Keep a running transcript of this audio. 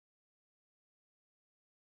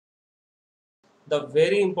the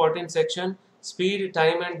very important section, speed,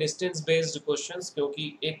 time and distance based questions,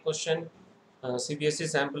 क्योंकि एक question CBSE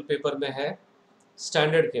sample paper में है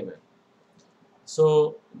standard के में.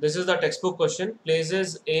 So this is the textbook question.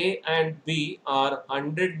 Places A and B are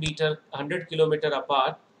 100 kilometer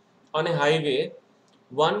apart on a highway.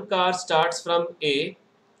 One car starts from A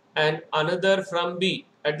and another from B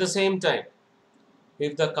at the same time.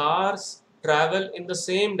 If the cars travel in the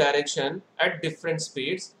same direction at different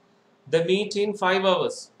speeds, they meet in 5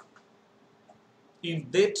 hours.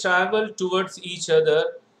 If they travel towards each other,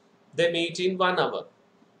 they meet in 1 hour.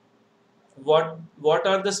 What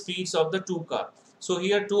are the speeds of the two cars? So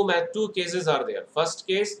here two cases are there. First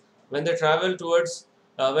case, when they travel in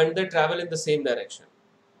the same direction.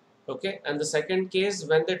 Okay, and the second case,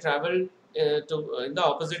 when they travel in the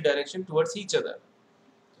opposite direction towards each other.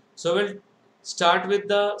 So we'll start with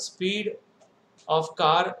the speed of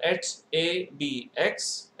car at A B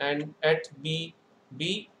x and at B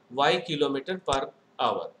B y kilometer per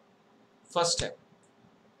hour. First step.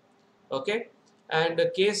 Okay, and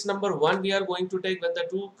case number 1 we are going to take when the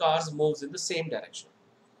two cars moves in the same direction.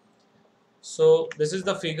 So this is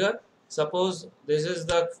the figure. Suppose this is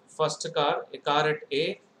the first car, a car at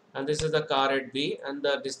A, and this is the car at B, and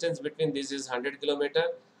the distance between these is 100 kilometer.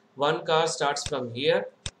 One car starts from here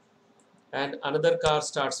and another car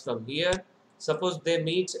starts from here. Suppose they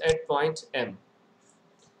meet at point M.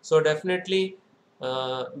 So definitely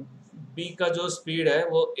B का जो speed है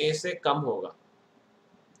वो A से कम होगा.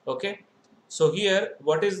 Okay. So here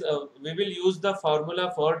what is we will use the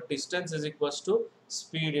formula for distance is equals to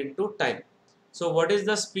speed into time. So what is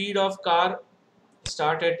the speed of car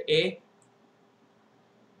start at A?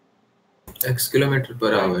 X kilometer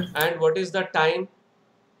per hour. And what is the time?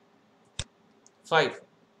 5.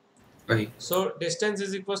 So distance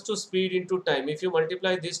is equals to speed into time. If you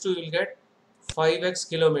multiply these two, you will get 5x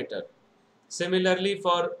kilometer. Similarly,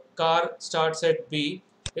 for car starts at B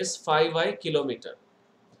is 5y kilometer.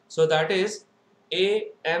 So that is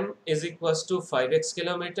AM is equals to 5x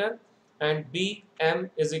kilometer and BM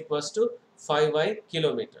is equals to 5y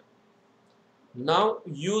kilometer. Now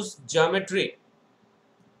use geometry.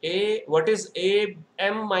 What is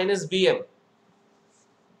AM minus BM?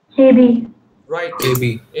 AB. Right.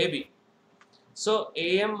 AB. So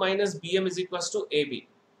AM minus BM is equals to AB.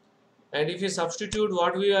 And if you substitute,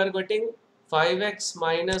 what we are getting? 5x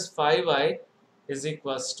minus 5y is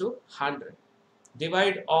equals to 100.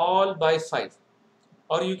 Divide all by 5.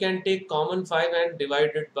 Or you can take common 5 and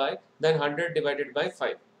divide it by, then 100 divided by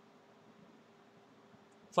 5.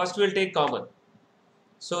 First we will take common.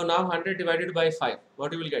 So now 100 divided by 5.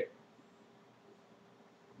 What you will get?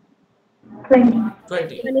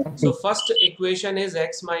 20. So first equation is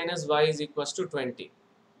x minus y is equals to 20.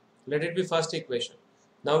 Let it be first equation.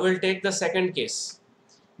 Now we'll take the second case.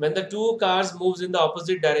 When the two cars moves in the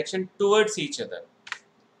opposite direction towards each other.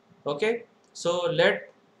 Okay. So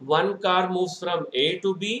let one car moves from A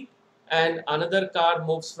to B and another car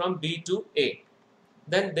moves from B to A.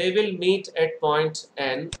 Then they will meet at point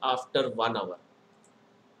N after 1 hour.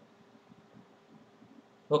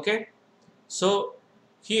 Okay. So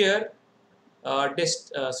here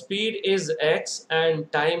speed is x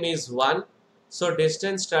and time is 1. So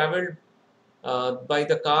distance traveled by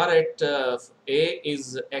the car at A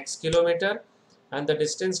is x kilometer and the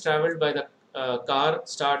distance traveled by the car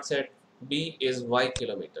starts at B is y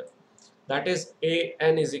kilometer. That is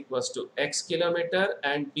AN is equals to x kilometer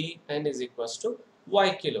and BN is equals to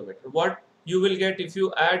y kilometer. What you will get if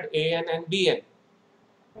you add AN and BN?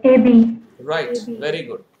 AB. Right. AB. Very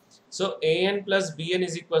good. So AN plus BN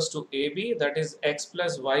is equals to AB, that is x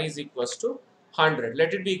plus y is equals to 100.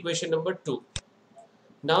 Let it be equation number 2.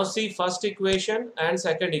 Now see first equation and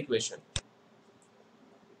second equation.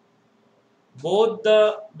 Both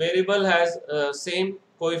the variable has same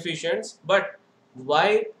coefficients, but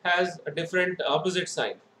y has a different opposite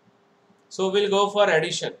sign. So we'll go for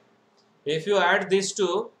addition. If you add these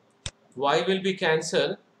two, y will be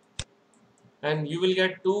cancelled and you will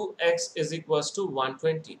get 2x is equals to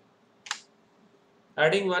 120.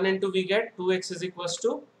 Adding 1 and 2 we get 2x is equals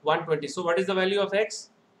to 120. So what is the value of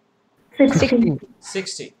x? 60.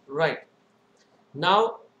 60. Right.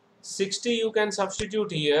 Now 60 you can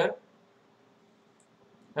substitute here,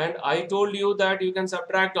 and I told you that you can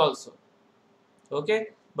subtract also. Okay,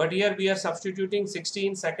 but here we are substituting 60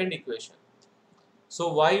 in second equation.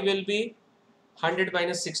 So y will be 100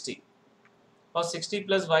 minus 60, or 60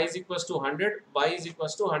 plus y is equals to 100. Y is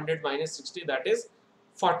equals to 100 minus 60, that is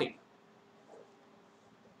 40.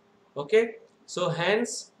 Okay, so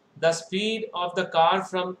hence the speed of the car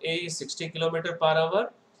from A is 60 km per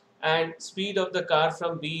hour and speed of the car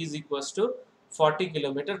from B is equals to 40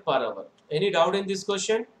 kilometer per hour. Any doubt in this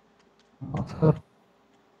question? No, sir.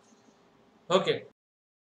 Okay.